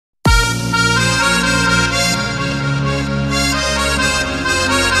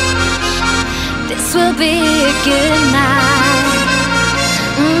be a good night.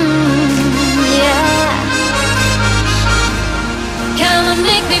 Yeah. Come and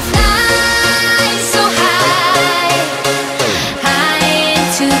make me fly so high, high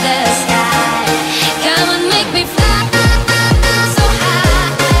into the sky. Come and make me fly so high,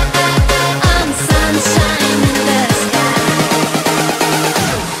 on sunshine in the sky.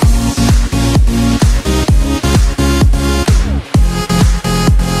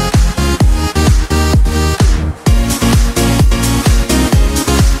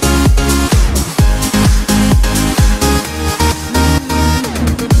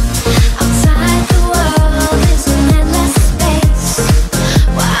 Outside the world is an endless space,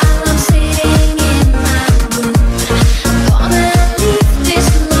 while I'm sitting in my room. Gonna leave this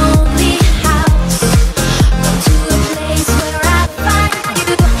lonely house, go to a place where I find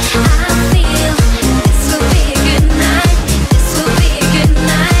you. I feel this will be a good night. This will be a good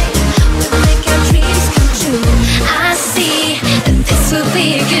night. We'll make our dreams come true. I see that this will be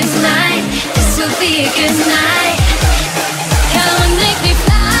a good night. This will be a good night.